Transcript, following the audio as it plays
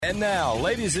And now,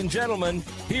 ladies and gentlemen,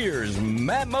 here's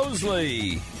Matt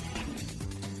Mosley.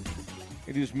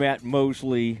 It is Matt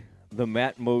Mosley, the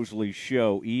Matt Mosley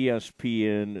Show,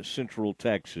 ESPN Central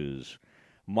Texas.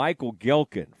 Michael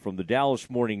Gehlken from the Dallas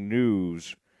Morning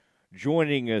News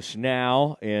joining us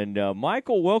now. And,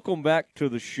 Michael, welcome back to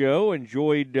the show.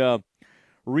 Enjoyed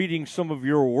reading some of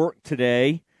your work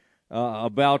today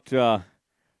about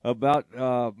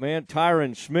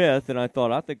Tyron Smith, and I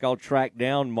think I'll track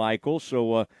down Michael.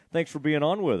 So thanks for being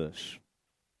on with us.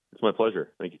 It's my pleasure.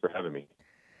 Thank you for having me.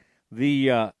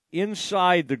 The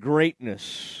inside the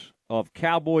greatness of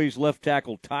Cowboys left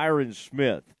tackle Tyron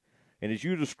Smith, and as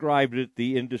you described it,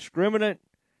 the indiscriminate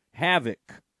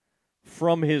havoc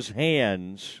from his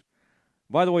hands.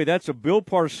 By the way, that's a Bill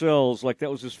Parcells, like that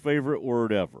was his favorite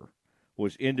word ever,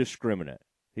 was indiscriminate.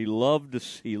 He loved to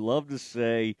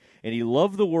say, and he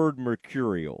loved the word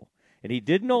mercurial, and he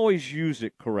didn't always use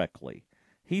it correctly.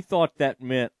 He thought that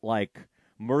meant like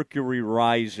Mercury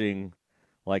rising,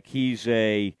 like he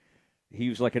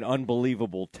was like an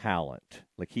unbelievable talent.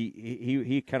 Like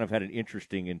he kind of had an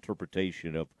interesting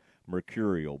interpretation of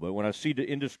mercurial. But when I see the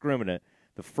indiscriminate,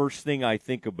 the first thing I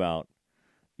think about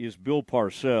is Bill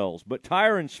Parcells. But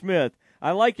Tyron Smith,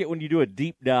 I like it when you do a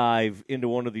deep dive into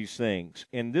one of these things.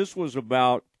 And this was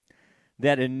about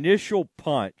that initial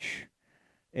punch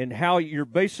and how you're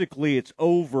basically it's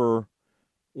over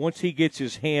once he gets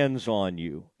his hands on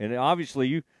you. And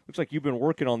obviously, looks like you've been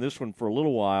working on this one for a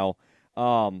little while.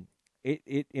 And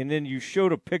then you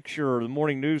showed a picture, the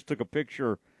Morning News took a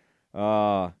picture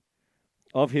of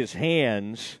his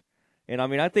hands. And,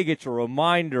 I think it's a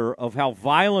reminder of how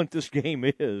violent this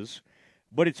game is.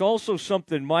 But it's also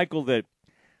something, Michael, that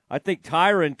I think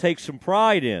Tyron takes some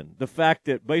pride in, the fact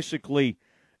that basically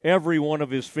every one of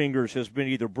his fingers has been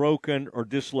either broken or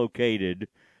dislocated.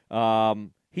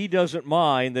 He doesn't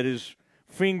mind that his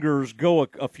fingers go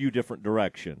a few different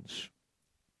directions.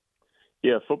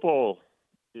 Yeah, football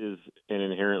is an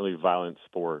inherently violent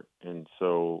sport. And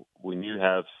so when you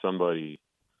have somebody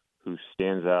who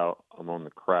stands out among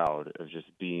the crowd of just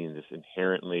being this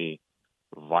inherently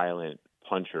violent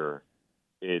puncher,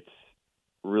 it's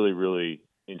really, really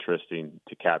interesting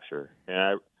to capture.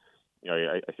 And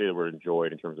I say the word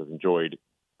enjoyed in terms of enjoyed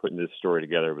putting this story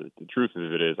together, but the truth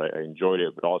of it is I enjoyed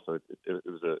it, but also it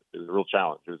was a real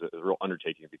challenge. It was a real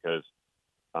undertaking because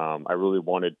I really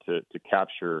wanted to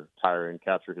capture Tyron,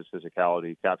 capture his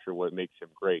physicality, capture what makes him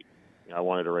great. I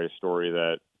wanted to write a story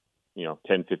that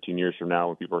 10, 15 years from now,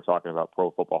 when people are talking about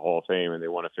Pro Football Hall of Fame and they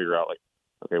want to figure out, like,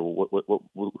 okay, well,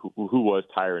 who was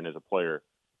Tyron as a player?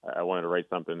 I wanted to write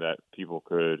something that people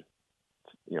could,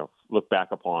 look back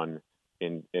upon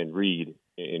and read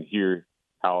and hear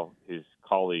how his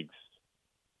colleagues,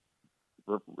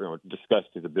 discussed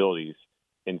his abilities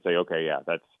and say, okay, yeah,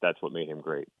 that's what made him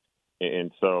great.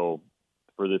 And so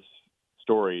for this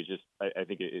story, I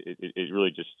think it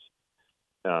really just.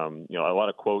 A lot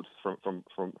of quotes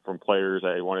from players.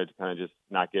 I wanted to kind of just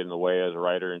not get in the way as a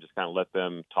writer and just kind of let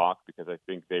them talk because I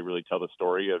think they really tell the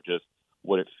story of just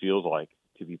what it feels like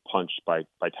to be punched by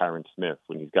Tyron Smith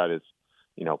when he's got his,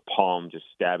 palm just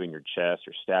stabbing your chest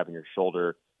or stabbing your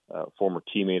shoulder. Former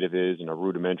teammate of his in a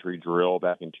rudimentary drill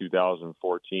back in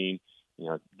 2014,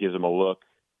 gives him a look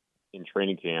in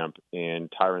training camp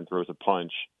and Tyron throws a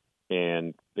punch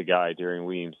and the guy, Darian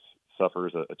Weems,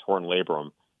 suffers a torn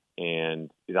labrum and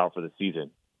is out for the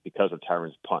season because of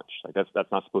Tyron's punch. Like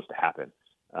that's not supposed to happen.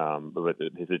 But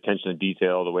his attention to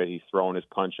detail, the way he's throwing his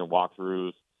punch and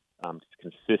walkthroughs,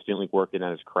 consistently working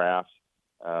on his craft.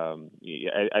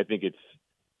 I think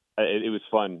it was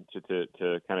fun to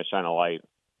kind of shine a light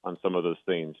on some of those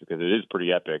things because it is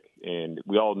pretty epic. And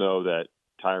we all know that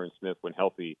Tyron Smith, when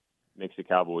healthy, makes the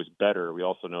Cowboys better. We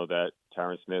also know that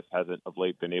Tyron Smith hasn't of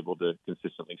late been able to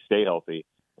consistently stay healthy.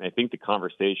 And I think the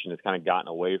conversation has kind of gotten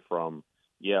away from,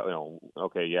 it's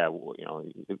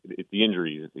the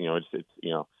injuries,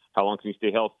 it's how long can you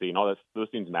stay healthy and all that. Those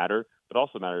things matter, but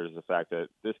also matters the fact that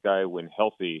this guy, when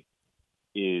healthy,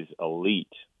 is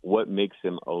elite. What makes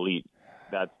him elite?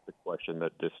 That's the question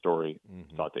that this story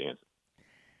sought to answer.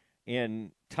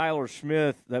 And Tyler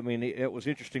Smith, it was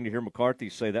interesting to hear McCarthy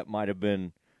say that might have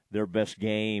been their best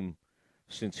game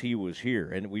since he was here.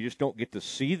 And we just don't get to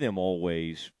see them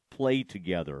always play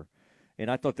together.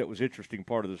 And I thought that was interesting.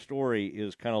 Part of the story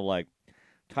is kind of like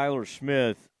Tyler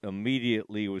Smith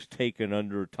immediately was taken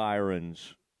under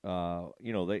Tyron's,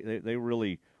 they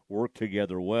really work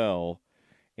together well.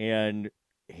 And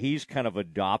he's kind of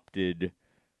adopted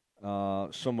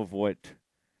some of what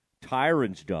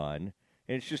Tyron's done.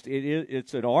 And it's just,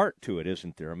 it's an art to it,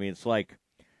 isn't there? I mean, it's like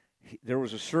there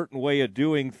was a certain way of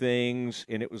doing things,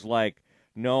 and it was like,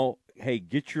 no, hey,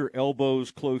 get your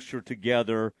elbows closer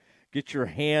together, get your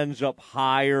hands up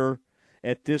higher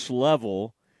at this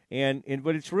level.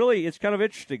 But it's kind of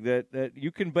interesting that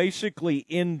you can basically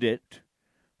end it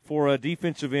for a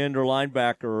defensive end or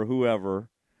linebacker or whoever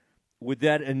with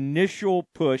that initial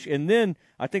push. And then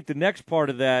I think the next part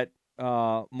of that,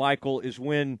 Michael, is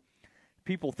when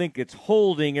people think it's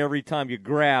holding every time you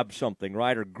grab something,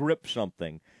 right, or grip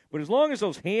something. But as long as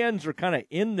those hands are kind of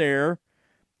in there,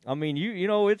 I mean,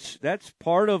 that's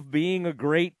part of being a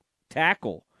great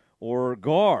tackle or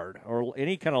guard or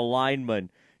any kind of lineman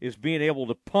is being able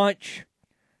to punch,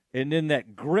 and then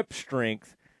that grip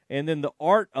strength, and then the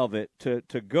art of it to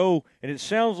go. And it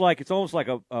sounds like it's almost like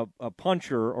a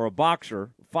puncher or a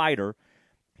boxer, fighter.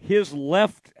 His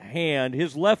left hand,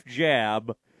 his left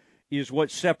jab is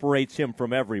what separates him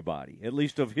from everybody, at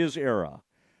least of his era.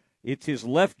 It's his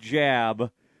left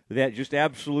jab that just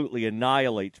absolutely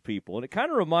annihilates people. And it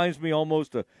kind of reminds me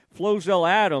almost of Flozell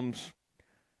Adams.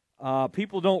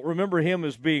 People don't remember him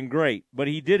as being great, but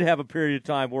he did have a period of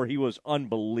time where he was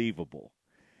unbelievable.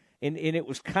 And it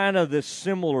was kind of this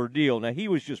similar deal. Now, he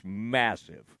was just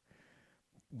massive,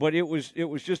 but it was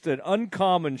just an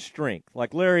uncommon strength,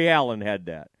 like Larry Allen had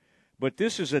that. But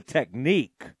this is a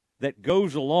technique that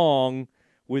goes along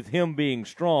with him being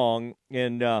strong,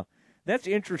 and that's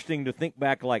interesting to think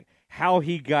back, like how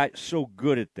he got so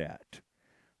good at that.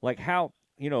 Like how,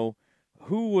 who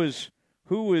was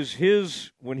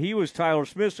his, when he was Tyler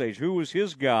Smith's age, who was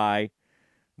his guy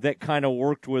that kind of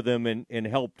worked with him and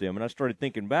helped him? And I started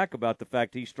thinking back about the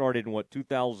fact he started in,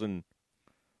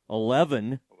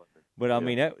 2011? But, I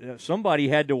mean, somebody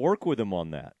had to work with him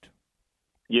on that.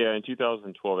 Yeah, in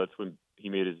 2012, that's when he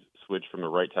made his switch from the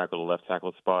right tackle to left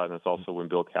tackle spot, and that's also when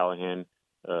Bill Callahan,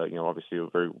 obviously a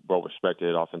very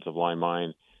well-respected offensive line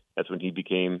mind, that's when he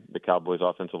became the Cowboys'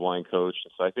 offensive line coach.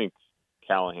 So I think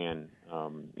Callahan,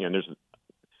 there's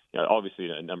obviously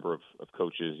a number of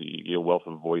coaches, you get a wealth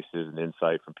of voices and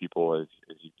insight from people as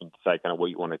you can decide kind of what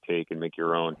you want to take and make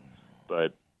your own.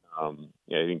 But I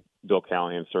think Bill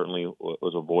Callahan certainly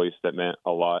was a voice that meant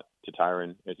a lot to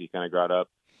Tyron as he kind of got up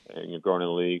and growing in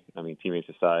the league. I mean, teammates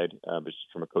aside, but just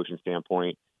from a coaching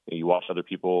standpoint, you watch other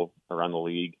people around the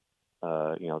league,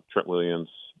 Trent Williams,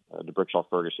 DeBrickshaw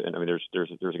Ferguson. I mean, there's guys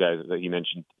that he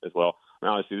mentioned as well. I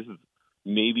mean, honestly, this is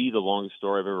maybe the longest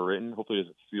story I've ever written. Hopefully it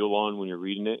doesn't feel long when you're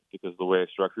reading it because of the way I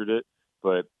structured it,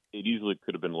 but it easily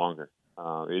could have been longer.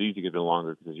 It easily could have been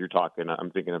longer because you're talking,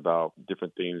 I'm thinking about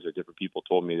different things that different people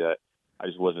told me that I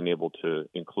just wasn't able to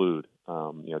include.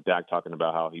 Dak talking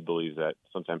about how he believes that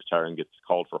sometimes Tyron gets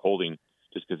called for holding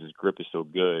just because his grip is so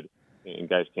good and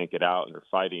guys can't get out and they're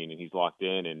fighting and he's locked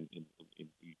in and you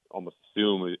almost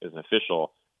assume as an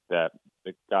official that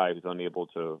the guy who's unable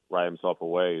to ride himself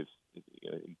away is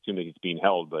you assume that he's being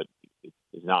held, but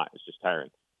it's not. It's just Tyron.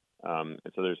 And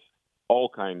so there's all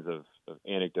kinds of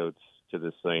anecdotes to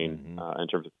this thing in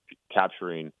terms of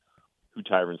capturing who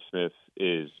Tyron Smith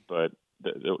is. But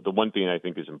the one thing I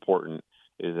think is important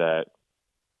is that,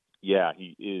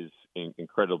 he is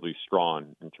incredibly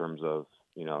strong in terms of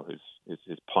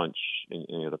his punch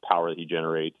and the power that he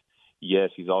generates.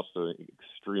 Yes, he's also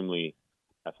extremely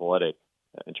athletic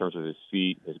in terms of his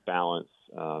feet, his balance.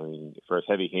 For as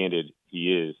heavy-handed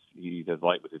he has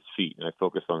light with his feet, and I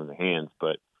focus on the hands.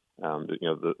 But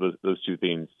those two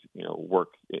things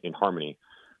work in harmony.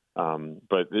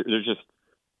 But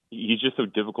he's just so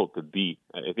difficult to beat.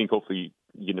 I think hopefully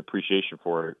you get an appreciation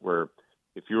for it. Where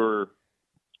if you're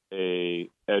a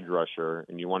edge rusher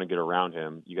and you want to get around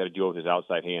him, you got to deal with his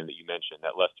outside hand that you mentioned,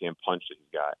 that left hand punch that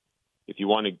he's got. If you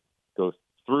want to go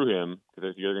through him,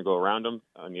 because you're going to go around him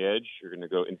on the edge, you're going to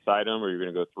go inside him, or you're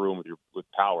going to go through him with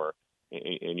power,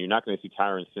 and you're not going to see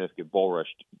Tyron Smith get bull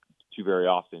rushed too very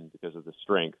often because of the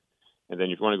strength. And then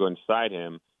if you want to go inside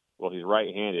him, well, he's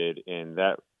right-handed, and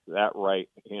that right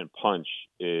hand punch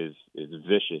is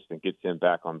vicious and gets him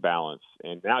back on balance.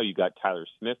 And now you got Tyler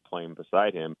Smith playing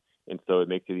beside him, and so it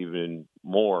makes it even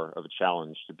more of a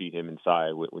challenge to beat him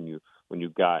inside when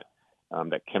you've got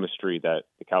that chemistry that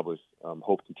the Cowboys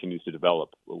hope continues to develop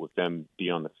with them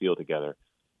being on the field together.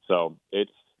 So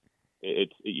it's I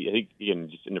think, again,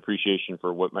 just an appreciation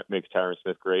for what makes Tyron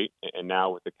Smith great. And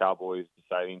now with the Cowboys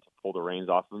deciding to pull the reins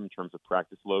off him in terms of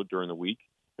practice load during the week,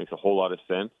 makes a whole lot of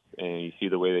sense. And you see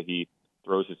the way that he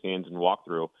throws his hands in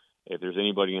walkthrough. If there's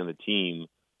anybody on the team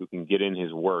who can get in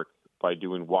his work by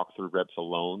doing walkthrough reps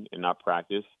alone and not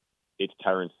practice, it's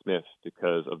Tyron Smith,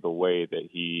 because of the way that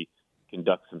he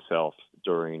conducts himself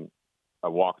during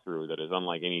a walkthrough that is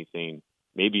unlike anything,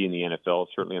 maybe in the NFL,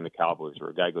 certainly in the Cowboys,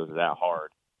 where a guy goes that hard.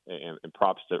 And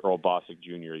props to Earl Bostic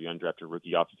Jr., the undrafted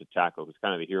rookie offensive tackle, who's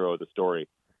kind of the hero of the story,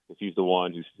 because he's the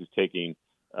one who's taking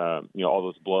all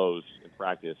those blows in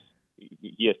practice.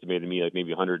 He estimated me like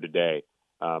maybe 100 a day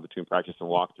between practice and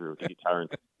walkthrough to get Tyron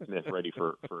Smith ready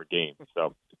for a game.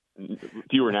 So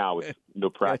fewer now with no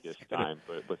practice time,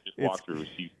 but just walkthroughs.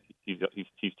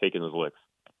 He's taking those licks.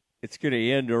 It's going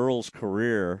to end Earl's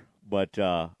career, but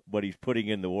he's putting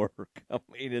in the work. I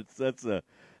mean,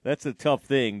 that's a tough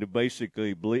thing to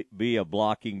basically be a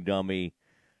blocking dummy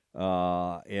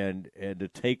and to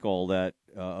take all that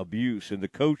abuse. And the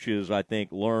coaches, I think,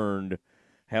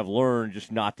 have learned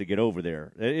just not to get over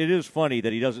there. It is funny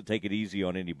that he doesn't take it easy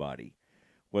on anybody,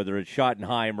 whether it's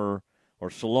Schottenheimer or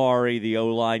Solari, the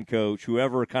O-line coach,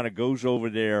 whoever kind of goes over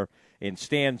there and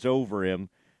stands over him.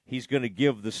 He's going to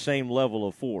give the same level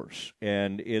of force,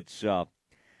 and it's kind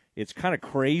of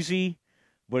crazy,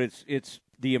 but it's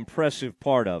the impressive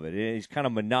part of it. And he's kind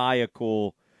of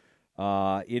maniacal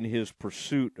in his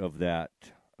pursuit of that.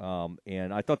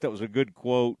 And I thought that was a good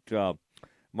quote.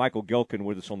 Michael Gehlken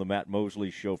with us on the Matt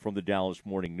Mosley Show from the Dallas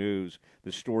Morning News.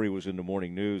 The story was in the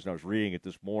Morning News, and I was reading it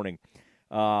this morning.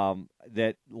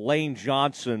 That Lane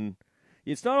Johnson,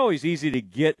 it's not always easy to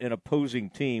get an opposing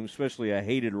team, especially a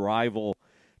hated rival,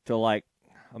 to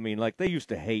they used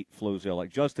to hate Flozell,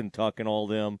 like Justin Tuck and all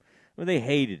them. I mean, they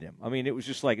hated him. I mean, it was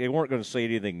just like they weren't going to say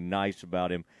anything nice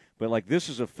about him. But, like, this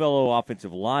is a fellow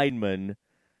offensive lineman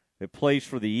that plays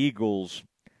for the Eagles,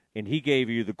 and he gave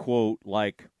you the quote,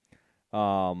 like,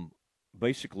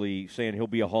 basically saying he'll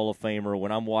be a Hall of Famer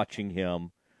when I'm watching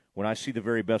him. When I see the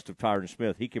very best of Tyron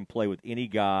Smith, he can play with any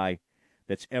guy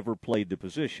that's ever played the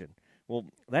position. Well,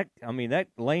 that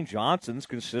Lane Johnson's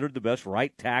considered the best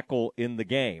right tackle in the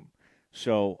game.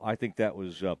 So I think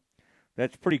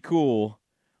that's pretty cool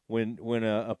when an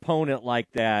opponent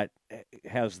like that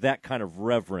has that kind of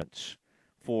reverence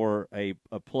for a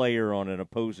player on an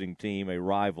opposing team, a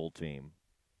rival team.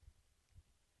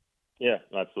 Yeah,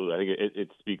 absolutely. I think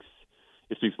it speaks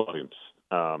volumes.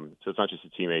 So it's not just the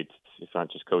teammates, it's not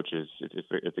just coaches,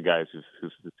 it's the guys who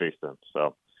face them.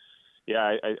 So,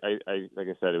 yeah, I like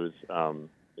I said, it was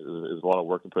a lot of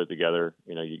work to put it together.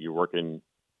 You're working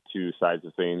two sides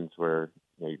of things where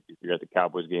you're at the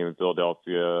Cowboys game in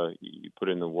Philadelphia, you put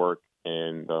in the work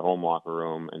in the home locker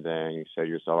room, and then you say to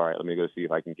yourself, all right, let me go see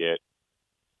if I can get,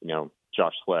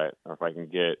 Josh Sweat, or if I can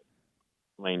get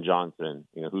Lane Johnson,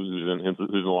 who's in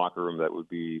the locker room that would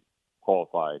be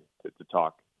qualified to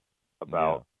talk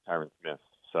about Tyron Smith.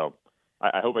 So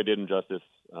I hope I did him justice.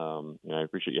 I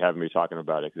appreciate you having me talking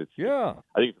about it. Cause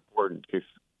I think it's important because,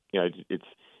 it's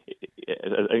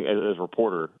as a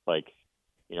reporter,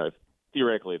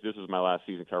 theoretically, if this was my last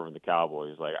season covering the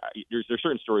Cowboys, there's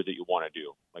certain stories that you want to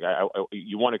do.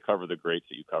 You want to cover the greats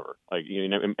that you cover.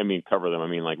 Cover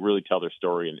them. Really tell their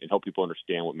story and help people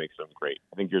understand what makes them great.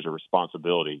 I think there's a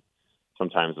responsibility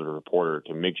sometimes as a reporter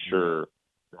to make sure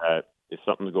that if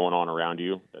something's going on around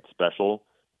you that's special,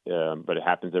 but it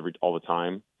happens all the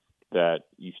time, that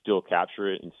you still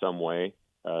capture it in some way,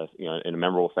 in a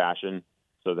memorable fashion,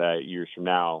 so that years from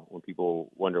now, when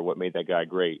people wonder what made that guy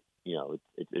great,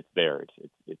 it's there.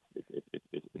 It's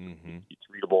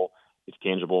readable. It's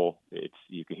tangible.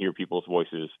 You can hear people's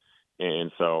voices,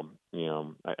 and so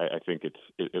I think it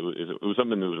was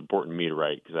something that was important to me to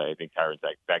write because I think Tyron's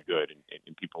that good,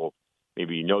 and people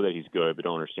maybe know that he's good but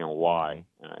don't understand why.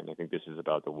 And I think this is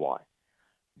about the why.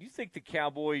 Do you think the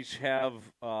Cowboys have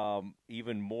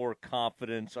even more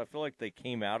confidence? I feel like they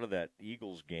came out of that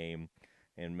Eagles game,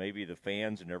 and maybe the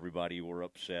fans and everybody were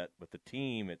upset, but the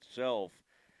team itself,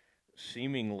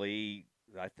 seemingly,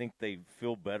 I think they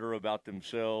feel better about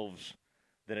themselves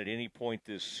than at any point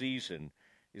this season.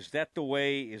 Is that the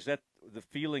way? Is that the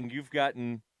feeling you've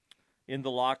gotten in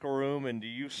the locker room? And do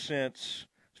you sense,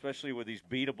 especially with these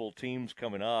beatable teams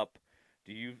coming up,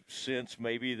 do you sense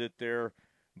maybe that they're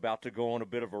about to go on a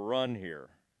bit of a run here?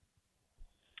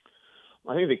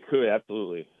 I think they could,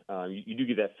 absolutely. You do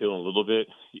get that feeling a little bit.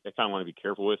 I kind of want to be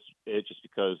careful with it just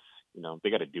because, they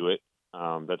got to do it.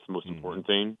 That's the most important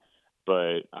thing.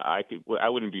 But I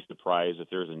wouldn't be surprised if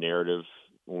there's a narrative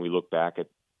when we look back at,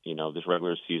 this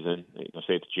regular season,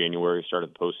 say it's January, start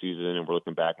of the postseason, and we're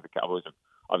looking back at the Cowboys.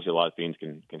 Obviously, a lot of things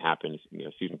can happen.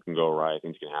 Season can go awry,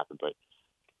 things can happen. But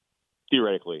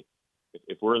theoretically,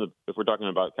 if we're talking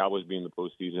about Cowboys being in the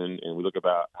postseason and we look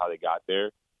about how they got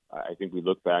there, I think we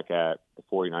look back at the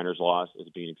 49ers loss as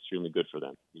being extremely good for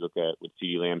them. You look at what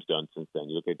CeeDee Lamb's done since then.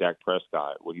 You look at Dak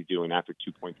Prescott, what he's doing after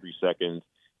 2.3 seconds.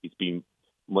 He's being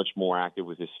much more active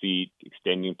with his feet,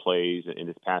 extending plays, and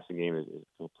his passing game has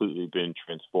completely been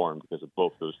transformed because of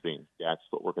both those things. Dak's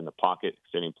footwork in the pocket,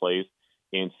 extending plays,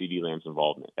 and CeeDee Lamb's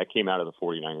involvement. That came out of the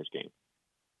 49ers game.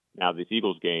 Now, this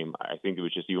Eagles game, I think it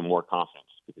was just even more confidence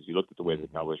because you looked at the way the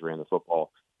Cowboys ran the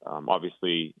football.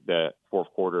 Obviously, the fourth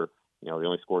quarter, they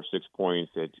only scored 6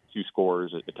 points. They had 2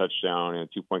 scores, a touchdown, and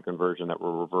a 2-point conversion that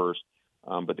were reversed.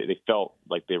 But they felt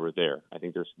like they were there. I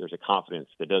think there's a confidence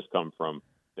that does come from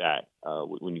that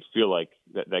when you feel like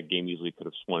that game easily could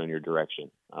have swung in your direction.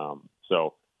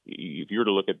 So if you were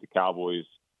to look at the Cowboys,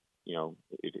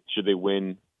 should they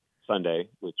win Sunday,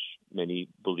 which many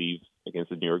believe against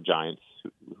the New York Giants,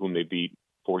 whom they beat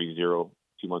 40-0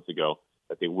 2 months ago,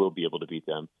 that they will be able to beat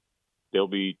them. They'll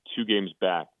be 2 games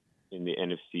back in the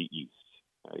NFC East.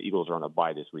 Eagles are on a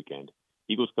bye this weekend.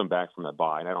 Eagles come back from that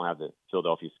bye, and I don't have the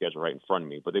Philadelphia schedule right in front of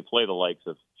me, but they play the likes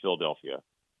of Philadelphia,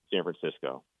 San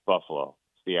Francisco, Buffalo,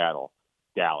 Seattle,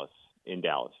 Dallas, in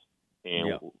Dallas.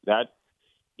 And that,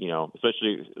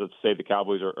 especially let's say the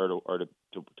Cowboys are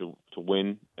to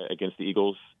win against the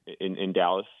Eagles in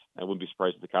Dallas. I wouldn't be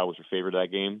surprised if the Cowboys were favored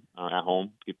that game at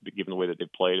home, given the way that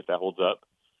they've played, if that holds up.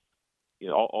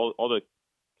 All the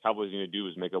Cowboys are going to do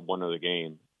is make up one other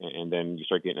game, and then you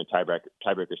start getting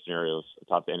tiebreaker scenarios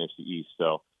atop the NFC East.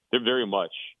 So they're very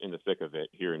much in the thick of it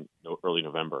here in early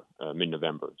November,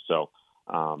 mid-November. So,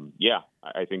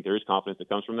 I think there is confidence that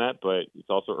comes from that, but it's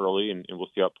also early, and we'll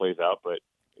see how it plays out. But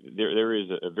there is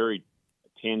a very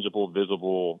tangible,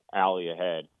 visible alley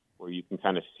ahead where you can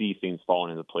kind of see things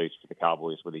falling into place for the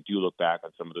Cowboys, where they do look back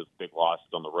on some of those big losses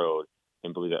on the road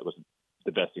and believe that was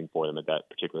the best thing for them at that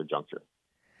particular juncture.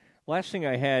 Last thing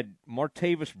I had,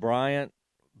 Martavis Bryant,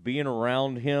 being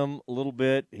around him a little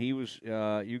bit. He was,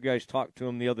 you guys talked to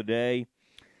him the other day.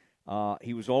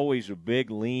 He was always a big,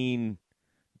 lean,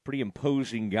 pretty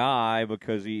imposing guy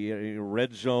because he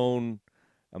red zone.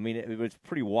 I mean, it was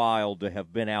pretty wild to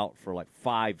have been out for like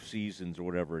 5 seasons or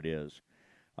whatever it is.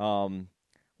 When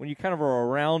you kind of are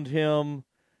around him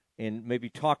and maybe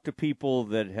talk to people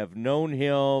that have known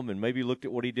him and maybe looked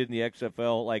at what he did in the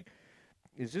XFL, like,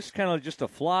 is this kind of just a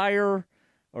flyer,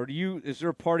 or is there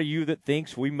a part of you that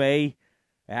thinks we may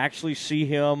actually see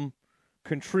him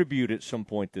contribute at some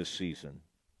point this season?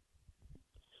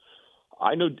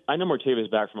 I know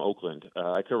Martavis back from Oakland.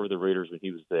 I covered the Raiders when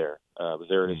he was there. I was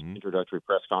there at his introductory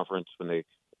press conference when they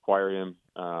acquired him.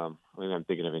 Maybe I'm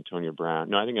thinking of Antonio Brown.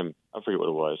 No, I forget what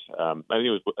it was. I think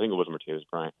it was Martavis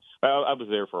Bryant. I was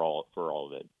there for all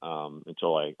of it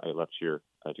until I left here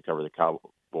to cover the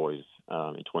Cowboys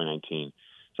in 2019.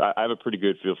 So I have a pretty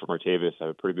good feel for Martavis. I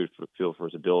have a pretty good feel for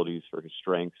his abilities, for his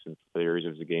strengths, and for the areas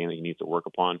of the game that he needs to work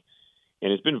upon.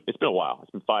 And it's been a while.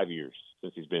 It's been 5 years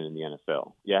since he's been in the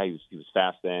NFL. Yeah, he was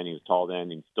fast then. He was tall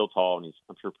then. He's still tall, and he's,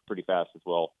 I'm sure, pretty fast as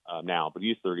well now. But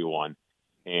he's 31,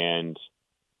 and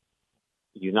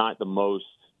he's not the most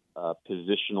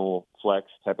positional flex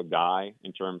type of guy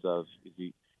in terms of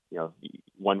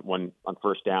one on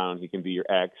first down he can be your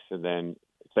X, and then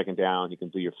second down he can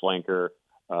be your flanker.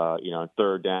 On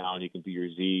third down he can be your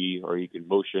Z, or he can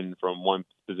motion from one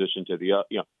position to the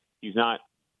other. He's not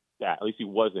that. At least he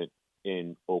wasn't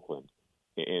in Oakland,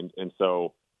 and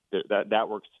so that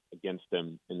works against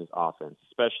them in this offense,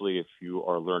 especially if you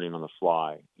are learning on the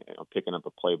fly, picking up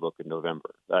a playbook in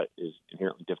November. That is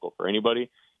inherently difficult for anybody,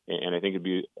 and I think it'd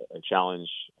be a challenge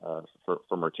for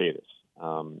Martavis.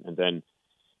 And then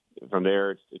from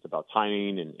there, it's about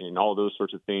timing and all those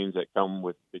sorts of things that come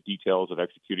with the details of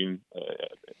executing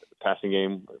a passing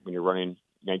game when you're running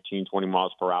 19, 20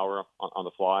 miles per hour on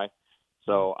the fly.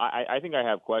 So I think I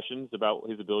have questions about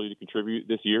his ability to contribute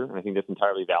this year, and I think that's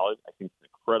entirely valid. I think it's an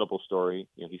incredible story.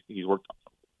 He's worked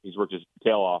his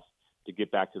tail off to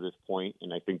get back to this point,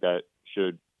 and I think that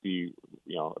should be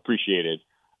appreciated.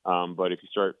 But if you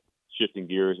start shifting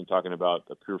gears and talking about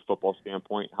a pure football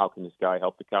standpoint, how can this guy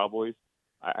help the Cowboys?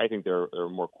 I think there are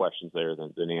more questions there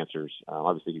than answers.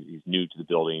 Obviously, he's new to the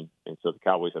building, and so the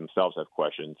Cowboys themselves have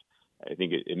questions. I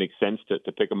think it makes sense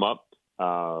to pick him up.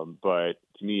 But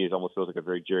to me, it almost feels like a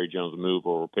very Jerry Jones move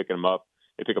where we're picking him up.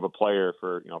 They pick up a player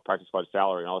for, practice squad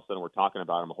salary, and all of a sudden we're talking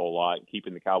about him a whole lot and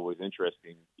keeping the Cowboys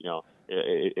interesting.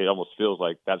 It almost feels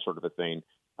like that sort of a thing.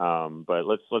 But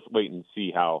let's wait and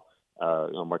see how,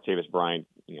 Martavis Bryant,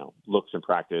 looks in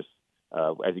practice,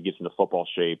 as he gets into football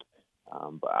shape.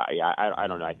 But I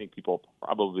don't know. I think people are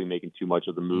probably making too much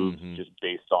of the moves just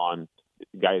based on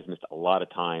the guy has missed a lot of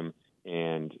time.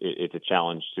 And it's a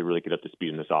challenge to really get up to speed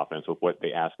in this offense with what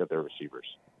they ask of their receivers.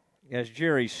 As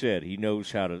Jerry said, he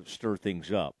knows how to stir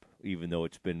things up, even though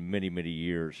it's been many, many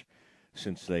years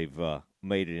since they've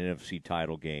made an NFC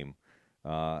title game.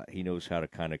 He knows how to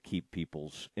kind of keep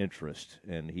people's interest,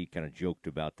 and he kind of joked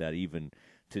about that even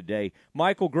today.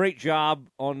 Michael, great job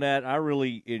on that. I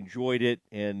really enjoyed it,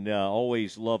 and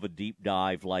always love a deep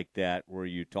dive like that where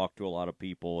you talk to a lot of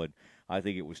people, and I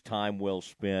think it was time well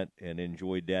spent and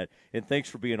enjoyed that. And thanks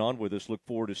for being on with us. Look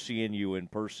forward to seeing you in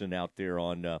person out there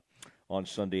on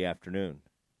Sunday afternoon.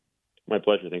 My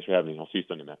pleasure. Thanks for having me. I'll see you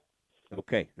Sunday, Matt.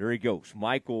 Okay, there he goes.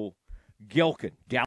 Michael Gehlken,